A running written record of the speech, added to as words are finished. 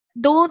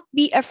don't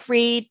be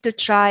afraid to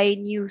try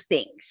new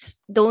things.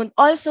 Don't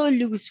also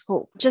lose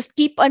hope. Just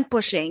keep on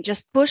pushing.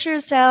 Just push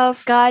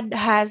yourself. God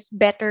has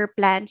better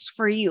plans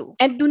for you.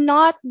 And do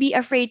not be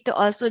afraid to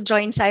also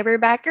join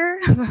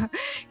Cyberbacker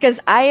because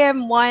I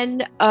am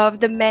one of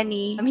the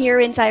many here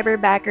in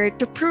Cyberbacker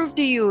to prove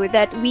to you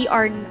that we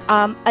are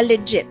a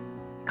legit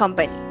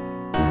company.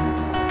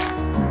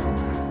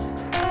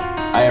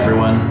 Hi,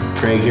 everyone.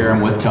 Craig here.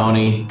 I'm with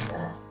Tonie.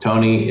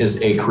 Tonie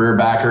is a career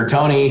backer.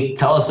 Tonie,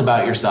 tell us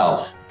about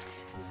yourself.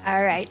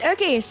 All right.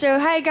 Okay. So,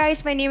 hi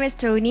guys. My name is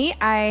Tonie.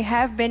 I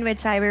have been with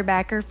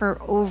Cyberbacker for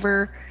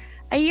over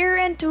a year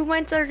and 2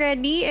 months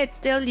already. It's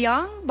still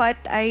young, but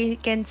I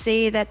can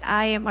say that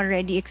I am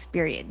already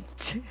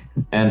experienced.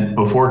 And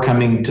before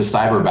coming to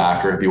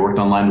Cyberbacker, have you worked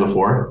online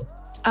before?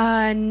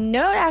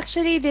 No,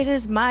 actually, this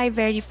is my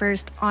very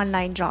first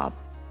online job.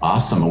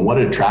 Awesome. And what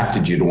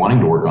attracted you to wanting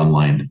to work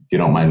online, if you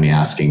don't mind me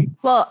asking?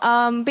 Well,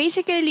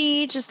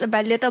 basically, just a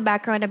little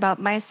background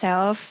about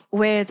myself.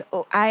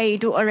 I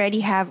do already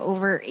have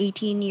over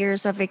 18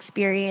 years of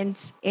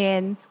experience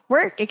in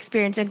work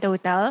experience in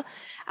total.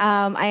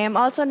 I am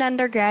also an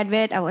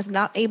undergraduate. I was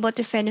not able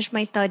to finish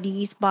my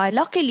studies, but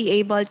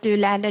luckily able to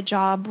land a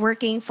job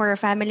working for a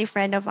family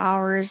friend of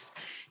ours,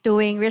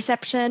 doing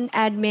reception,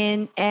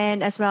 admin,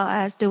 and as well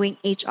as doing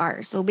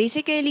HR. So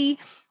basically,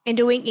 in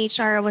doing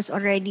HR, I was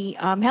already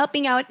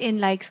helping out in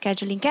like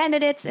scheduling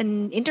candidates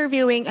and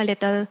interviewing a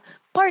little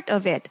part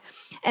of it.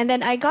 And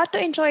then I got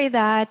to enjoy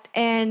that.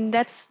 And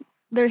that's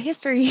the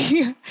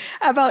history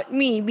about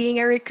me being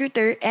a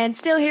recruiter and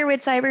still here with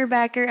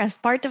Cyberbacker as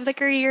part of the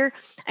career.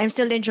 I'm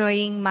still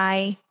enjoying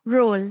my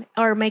role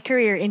or my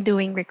career in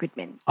doing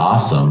recruitment.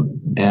 Awesome.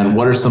 And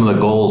what are some of the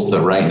goals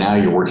that right now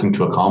you're working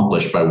to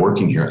accomplish by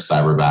working here at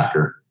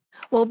Cyberbacker?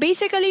 Well,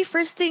 basically,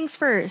 first things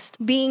first,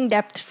 being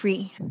debt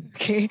free.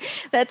 Okay,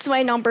 that's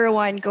my number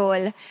one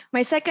goal.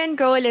 My second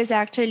goal is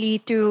actually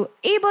to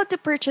able to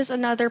purchase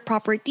another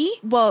property.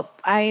 Well,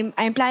 I'm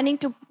planning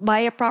to buy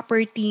a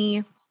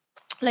property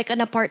like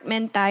an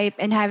apartment type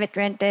and have it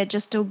rented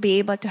just to be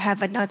able to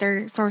have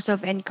another source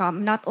of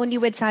income, not only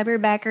with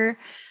Cyberbacker,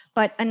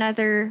 but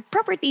another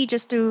property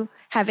just to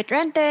have it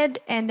rented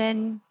and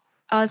then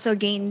also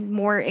gain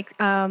more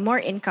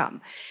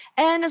income.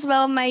 And as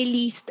well, my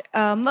least,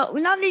 well,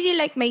 not really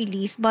like my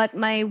least, but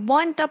my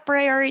one top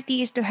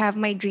priority is to have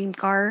my dream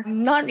car.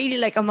 Not really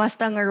like a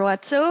Mustang or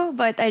what so,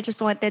 but I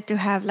just wanted to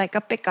have like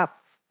a pickup.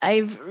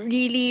 I'm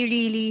really,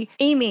 really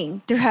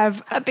aiming to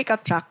have a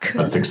pickup truck.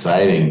 That's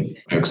exciting.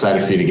 I'm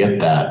excited for you to get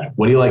that.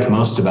 What do you like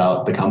most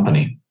about the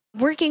company?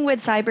 Working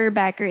with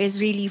Cyberbacker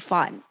is really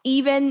fun.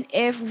 Even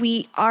if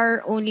we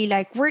are only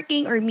like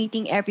working or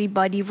meeting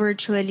everybody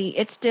virtually,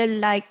 it's still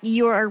like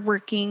you are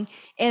working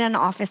in an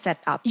office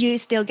setup. You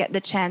still get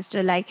the chance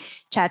to like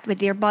chat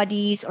with your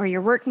buddies or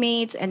your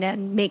workmates and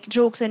then make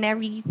jokes and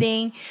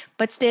everything.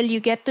 But still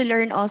you get to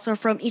learn also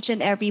from each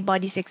and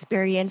everybody's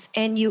experience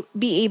and you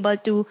be able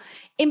to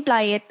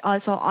imply it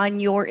also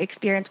on your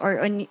experience or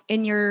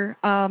in your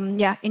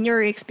in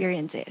your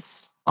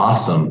experiences.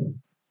 Awesome.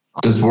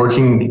 Does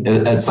working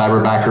at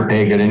Cyberbacker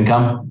pay a good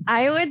income?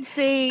 I would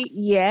say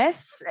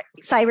yes.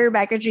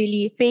 Cyberbacker is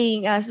really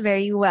paying us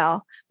very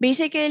well.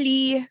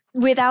 Basically,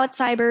 without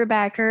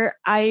Cyberbacker,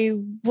 I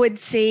would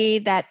say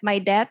that my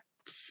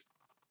debts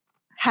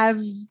have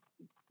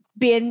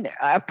been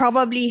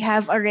probably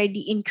have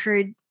already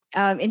incurred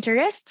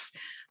interests.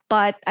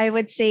 But I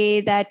would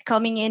say that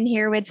coming in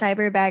here with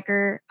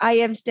Cyberbacker, I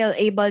am still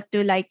able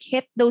to like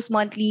hit those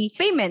monthly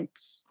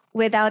payments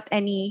without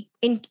any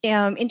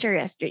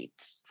interest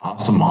rates.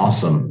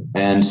 Awesome.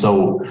 And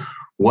so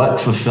what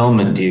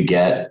fulfillment do you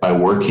get by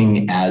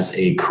working as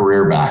a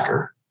career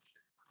backer?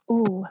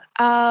 Ooh,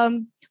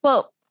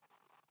 well,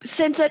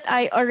 since that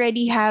I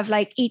already have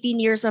like 18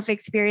 years of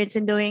experience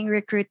in doing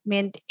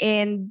recruitment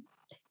and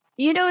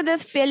you know the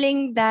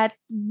feeling that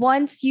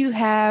once you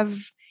have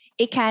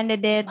a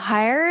candidate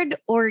hired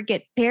or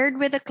get paired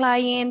with a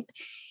client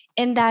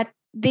and that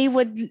they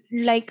would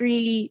like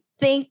really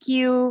thank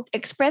you,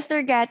 express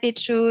their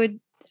gratitude,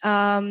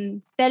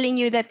 telling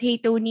you that, hey,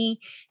 Tonie,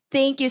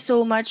 thank you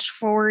so much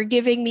for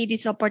giving me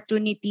this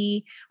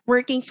opportunity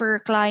working for a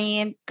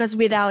client because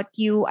without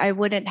you, I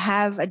wouldn't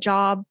have a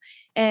job.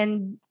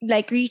 And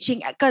like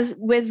reaching, because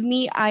with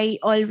me, I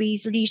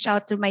always reach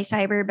out to my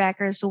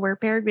cyberbackers who were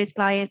paired with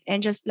client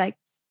and just like,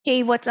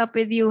 hey, what's up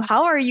with you?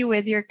 How are you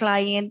with your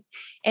client?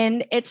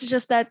 And it's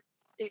just that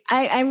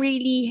I'm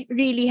really,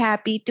 really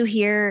happy to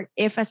hear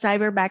if a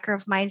cyberbacker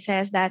of mine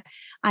says that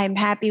I'm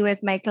happy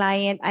with my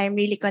client, I'm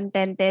really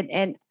contented,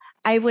 and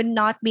I would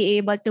not be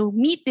able to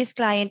meet this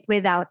client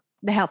without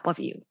the help of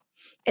you.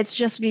 It's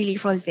just really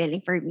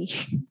fulfilling for me.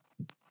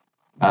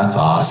 That's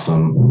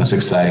awesome. That's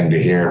exciting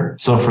to hear.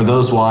 So for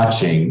those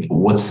watching,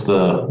 what's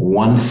the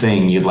one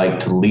thing you'd like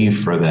to leave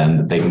for them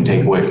that they can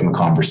take away from the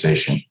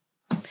conversation?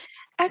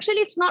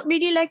 Actually, it's not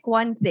really like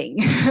one thing.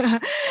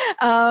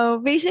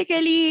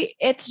 Basically,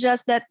 it's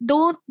just that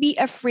don't be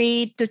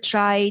afraid to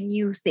try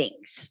new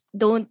things.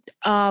 Don't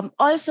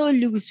also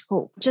lose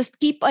hope. Just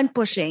keep on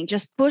pushing.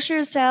 Just push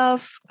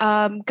yourself.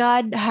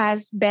 God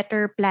has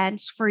better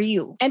plans for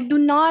you. And do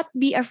not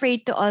be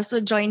afraid to also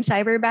join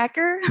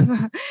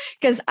Cyberbacker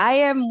because I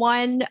am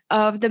one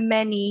of the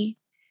many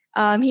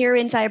here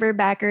in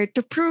Cyberbacker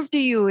to prove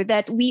to you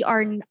that we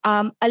are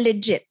a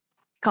legit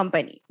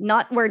company.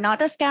 We're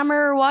not a scammer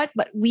or what,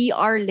 but we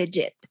are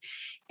legit.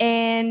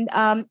 And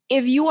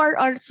if you are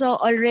also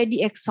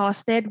already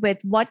exhausted with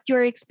what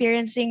you're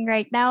experiencing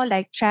right now,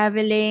 like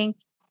traveling,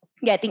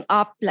 getting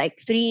up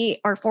like 3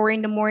 or 4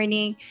 in the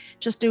morning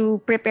just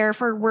to prepare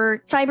for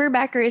work,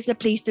 Cyberbacker is the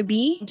place to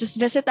be. Just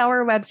visit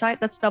our website.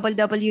 That's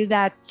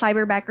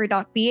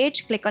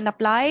www.cyberbacker.ph. Click on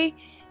apply.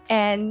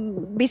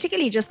 And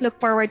basically just look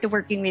forward to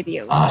working with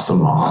you.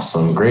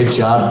 Awesome. Great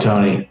job,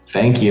 Tonie.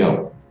 Thank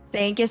you.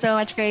 Thank you so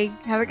much, Craig.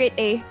 Have a great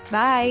day.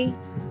 Bye.